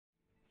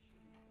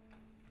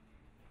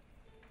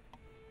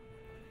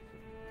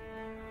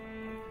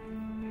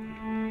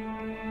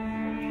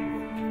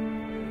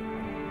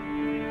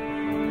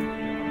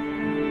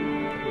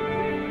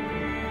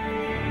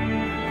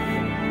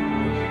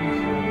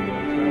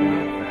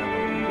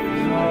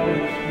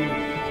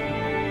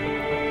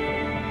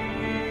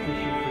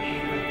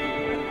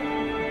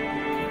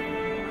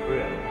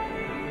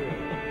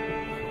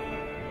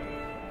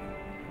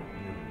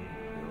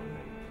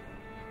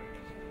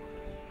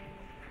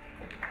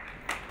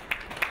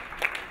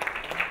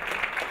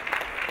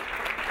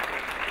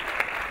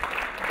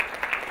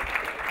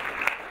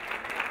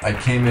I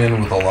came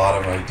in with a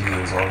lot of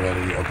ideas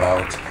already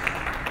about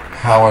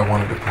how I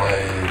wanted to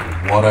play,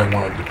 what I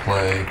wanted to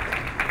play,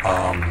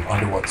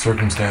 under what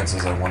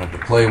circumstances I wanted to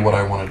play what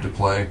I wanted to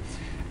play,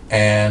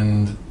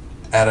 and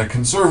at a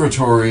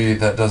conservatory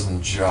that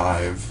doesn't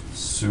jive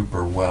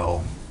super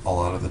well a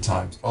lot of the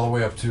times. All the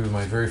way up to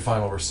my very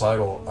final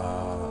recital,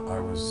 I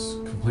was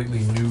completely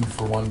nude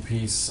for one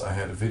piece. I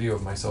had a video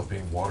of myself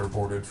being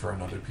waterboarded for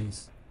another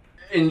piece.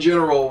 In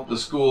general, the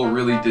school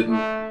really didn't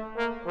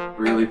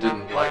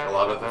like a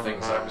lot of the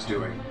things I was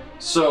doing.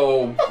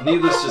 So,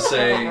 needless to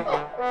say...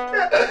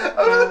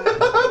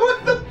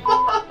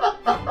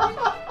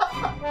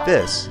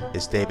 This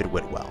is David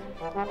Whitwell.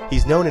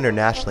 He's known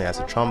internationally as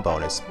a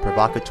trombonist,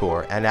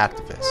 provocateur, and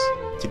activist.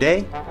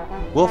 Today,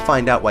 we'll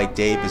find out why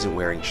Dave isn't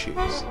wearing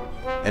shoes,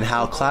 and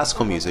how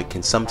classical music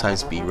can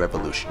sometimes be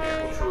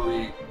revolutionary.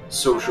 Culturally,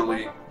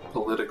 socially,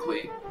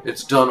 politically,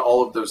 it's done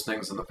all of those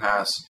things in the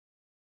past.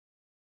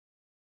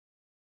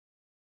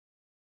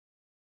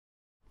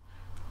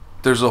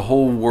 There's a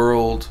whole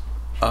world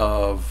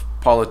of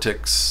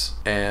politics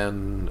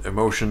and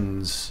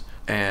emotions,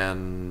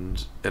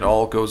 and it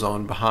all goes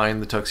on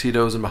behind the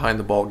tuxedos and behind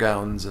the ball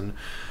gowns and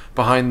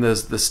behind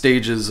the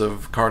stages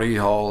of Carnegie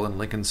Hall and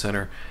Lincoln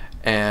Center,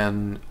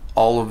 and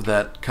all of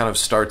that kind of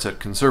starts at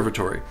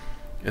conservatory.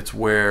 It's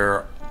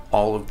where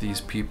all of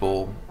these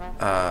people,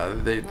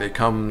 they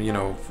come, you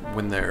know,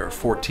 when they're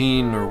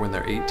 14 or when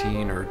they're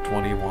 18 or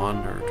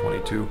 21 or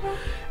 22,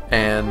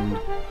 and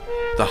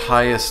the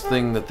highest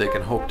thing that they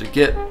can hope to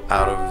get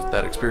out of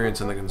that experience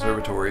in the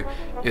conservatory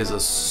is a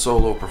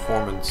solo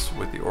performance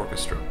with the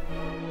orchestra.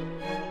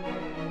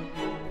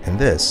 And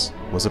this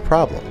was a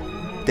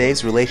problem.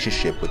 Dave's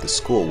relationship with the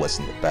school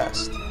wasn't the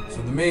best.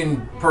 So the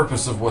main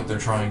purpose of what they're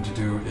trying to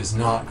do is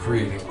not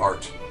creating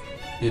art.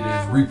 It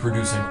is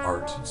reproducing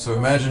art. So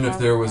imagine if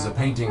there was a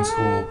painting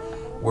school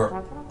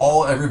where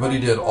all everybody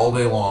did all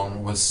day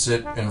long was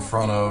sit in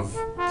front of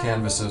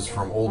canvases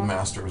from old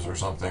masters or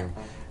something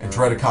and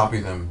try to copy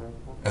them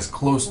as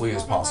closely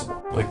as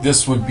possible. Like,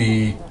 this would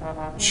be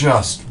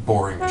just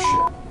boring as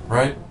shit,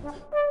 right?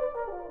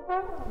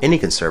 Any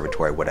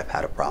conservatory would have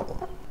had a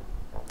problem.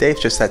 Dave's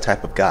just that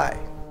type of guy.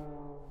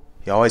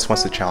 He always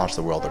wants to challenge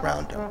the world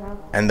around him,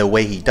 and the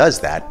way he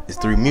does that is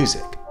through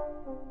music.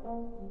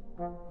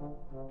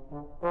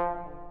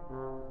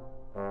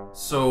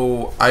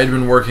 So I'd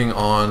been working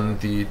on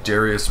the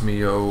Darius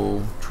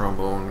Milhaud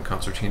trombone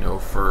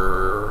concertino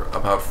for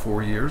about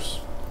 4 years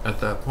at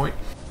that point.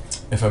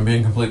 If I'm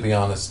being completely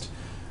honest,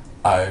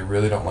 I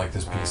really don't like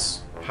this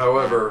piece.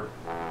 However,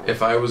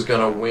 if I was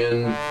gonna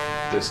win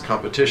this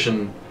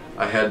competition,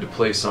 I had to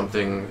play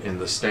something in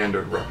the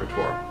standard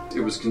repertoire.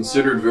 It was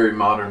considered very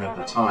modern at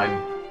the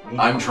time.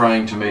 I'm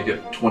trying to make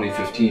it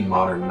 2015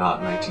 modern,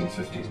 not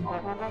 1950s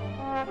modern.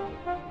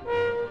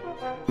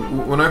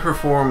 When I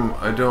perform,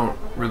 I don't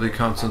really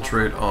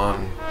concentrate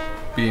on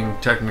being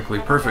technically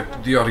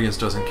perfect. The audience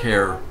doesn't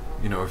care,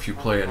 you know, if you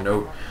play a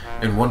note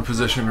in one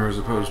position or as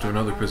opposed to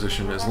another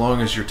position. As long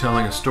as you're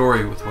telling a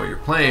story with what you're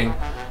playing,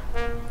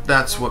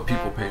 that's what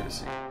people pay to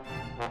see.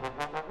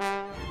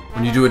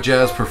 When you do a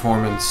jazz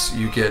performance,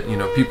 you get, you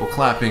know, people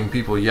clapping,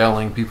 people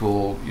yelling,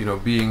 people, you know,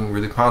 being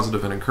really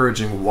positive and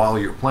encouraging while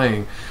you're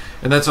playing,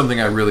 and that's something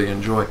I really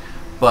enjoy.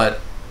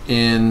 But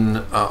in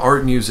an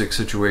art music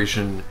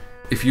situation,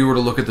 if you were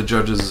to look at the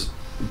judges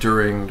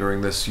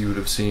during this, you would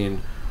have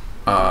seen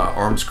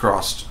arms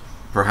crossed,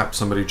 perhaps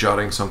somebody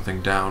jotting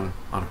something down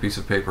on a piece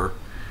of paper,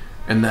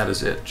 and that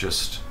is it,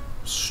 just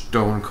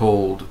stone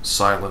cold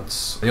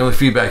silence. The only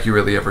feedback you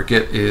really ever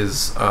get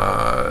is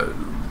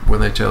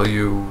when they tell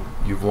you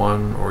you've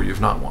won or you've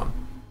not won.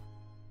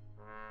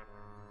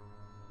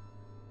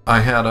 I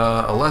had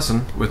a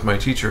lesson with my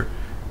teacher,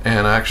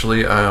 and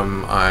actually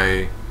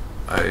I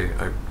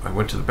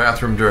went to the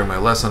bathroom during my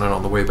lesson, and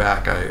on the way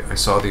back I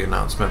saw the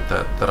announcement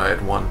that I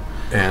had won.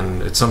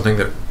 And it's something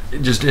that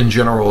just in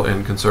general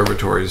in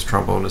conservatories,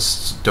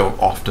 trombonists don't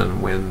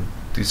often win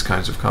these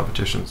kinds of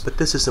competitions. But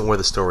this isn't where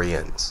the story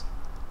ends.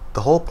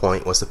 The whole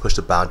point was to push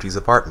the boundaries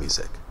of art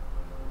music.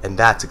 And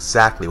that's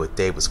exactly what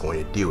Dave was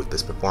going to do with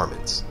this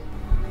performance.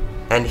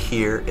 And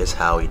here is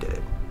how he did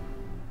it.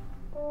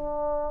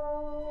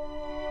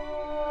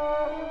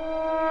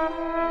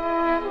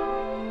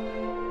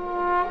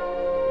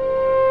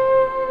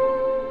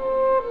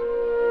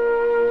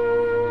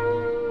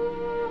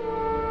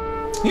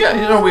 Yeah,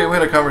 you know, we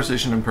had a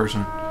conversation in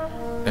person,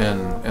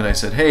 and I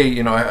said, hey,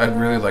 you know, I'd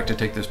really like to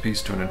take this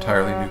piece to an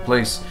entirely new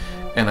place,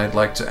 and I'd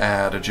like to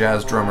add a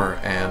jazz drummer,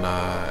 and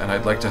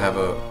I'd like to have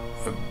a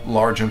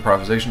large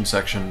improvisation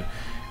section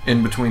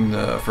in between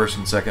the first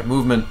and second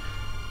movement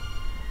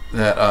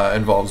that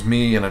involves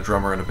me and a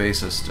drummer and a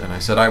bassist. And I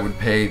said I would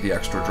pay the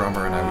extra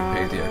drummer and I would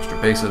pay the extra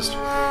bassist.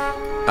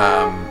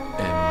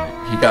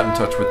 And he got in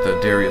touch with the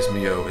Darius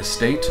Milhaud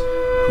estate,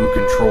 who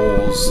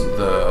controls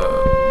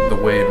the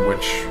way in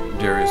which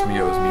Darius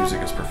Milhaud's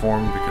music is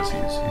performed, because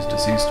he's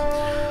deceased.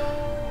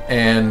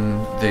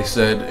 And they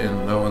said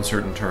in no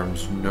uncertain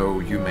terms, no,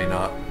 you may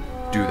not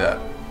do that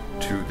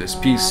to this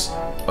piece,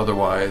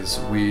 otherwise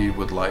we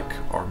would like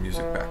our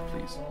music back,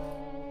 please.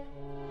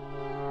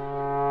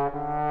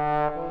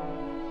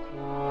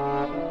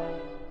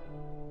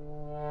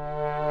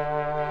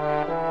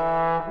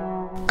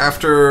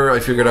 After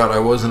I figured out I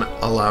wasn't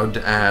allowed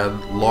to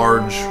add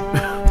large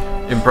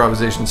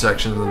improvisation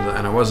sections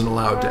and I wasn't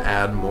allowed to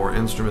add more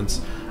instruments,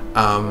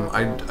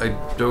 I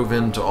dove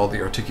into all the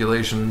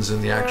articulations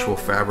and the actual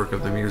fabric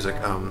of the music.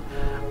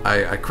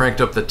 I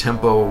cranked up the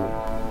tempo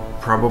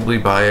probably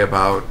by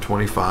about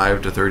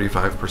 25 to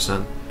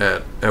 35%.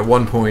 At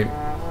one point,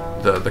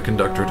 the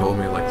conductor told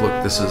me, like,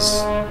 look, this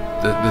is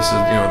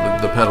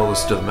the pedal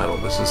is to the metal.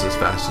 This is as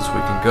fast as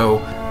we can go,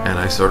 and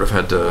I sort of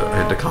had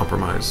to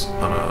compromise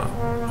on a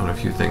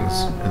few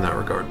things in that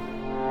regard.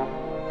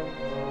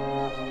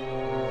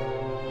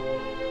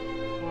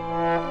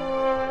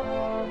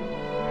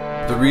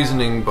 The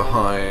reasoning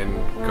behind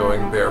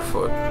going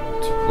barefoot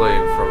to play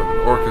in front of an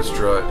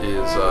orchestra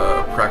is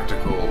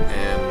practical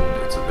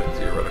and it's a bit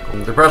theoretical.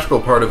 The practical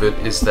part of it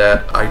is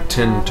that I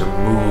tend to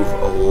move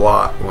a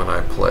lot when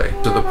I play,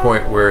 to the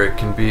point where it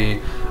can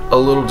be a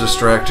little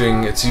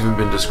distracting. It's even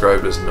been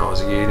described as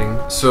nauseating.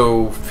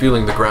 So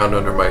feeling the ground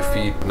under my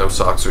feet, no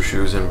socks or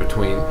shoes in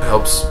between,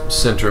 helps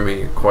center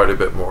me quite a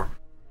bit more.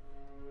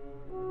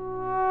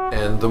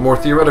 And the more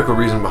theoretical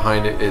reason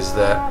behind it is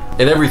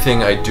that in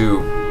everything I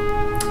do,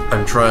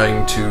 I'm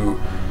trying to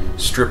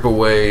strip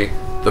away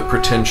the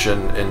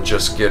pretension and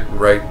just get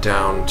right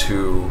down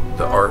to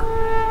the art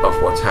of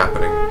what's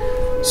happening.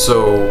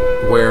 So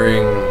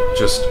wearing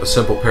just a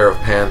simple pair of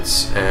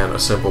pants and a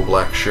simple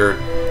black shirt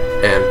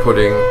and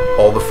putting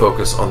all the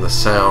focus on the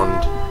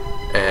sound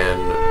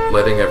and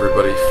letting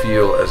everybody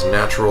feel as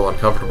natural and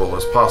comfortable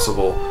as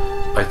possible,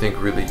 I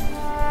think really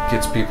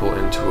gets people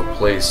into a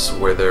place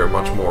where they're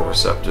much more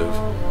receptive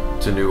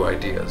to new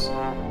ideas.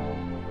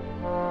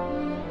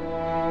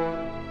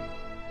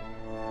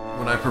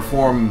 When I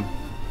perform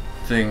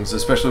things,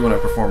 especially when I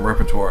perform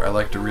repertoire, I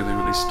like to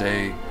really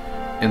stay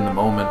in the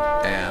moment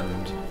and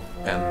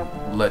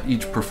let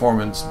each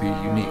performance be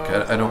unique.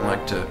 I don't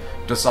like to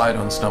decide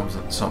on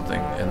something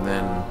and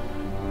then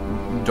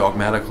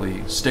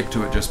dogmatically stick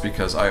to it just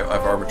because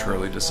I've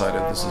arbitrarily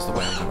decided this is the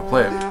way I'm going to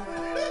play it.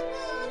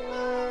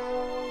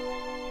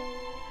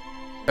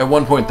 At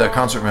one point, that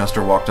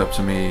concertmaster walked up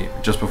to me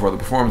just before the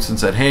performance and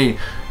said, "Hey,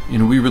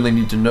 we really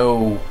need to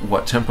know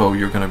what tempo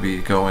you're going to be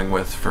going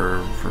with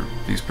for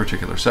these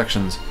particular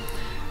sections."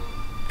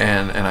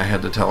 And I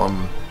had to tell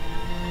him,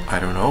 "I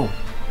don't know.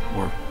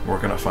 We're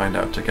going to find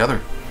out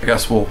together. I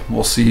guess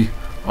we'll see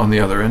on the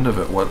other end of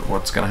it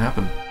what's going to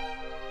happen."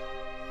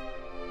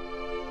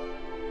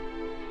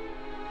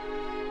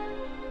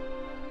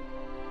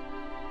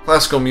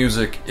 Classical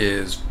music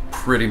is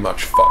pretty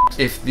much fucked.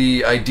 If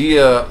the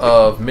idea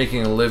of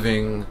making a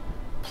living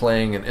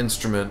playing an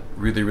instrument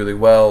really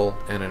well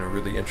and in a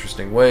really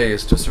interesting way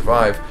is to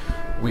survive,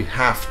 we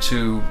have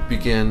to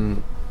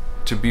begin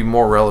to be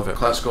more relevant.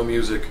 Classical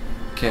music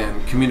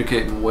can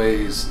communicate in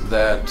ways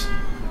that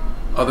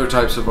other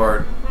types of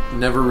art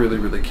never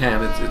really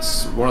can.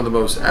 It's one of the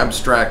most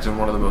abstract and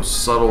one of the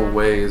most subtle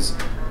ways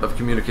of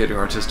communicating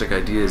artistic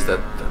ideas that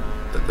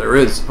there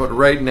is. But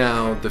right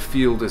now the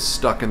field is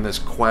stuck in this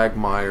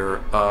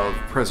quagmire of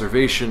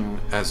preservation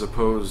as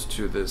opposed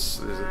to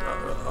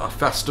a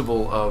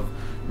festival of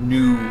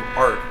new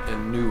art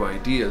and new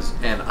ideas.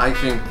 And I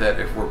think that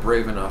if we're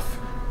brave enough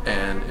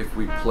and if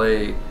we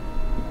play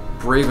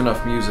brave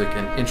enough music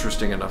and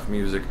interesting enough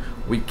music,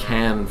 we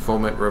can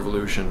foment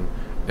revolution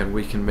and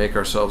we can make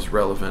ourselves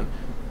relevant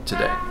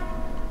today.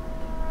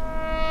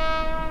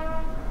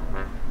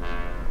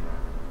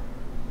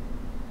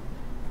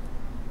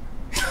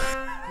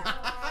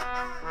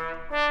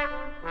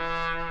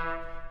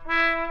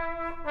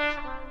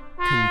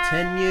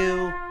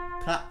 Continue.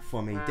 Clap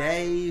for me,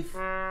 Dave.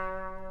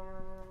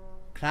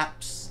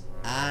 Claps,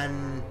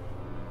 and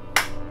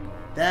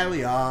there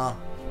we are.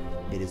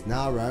 It is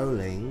now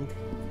rolling.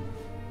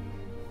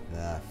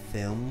 The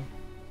film,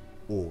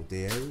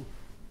 audio,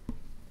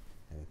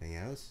 everything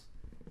else.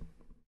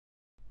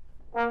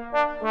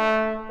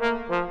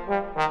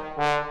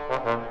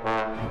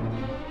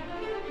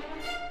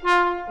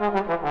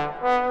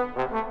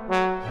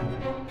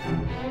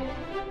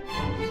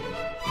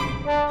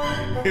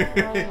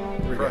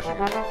 Crushing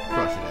it.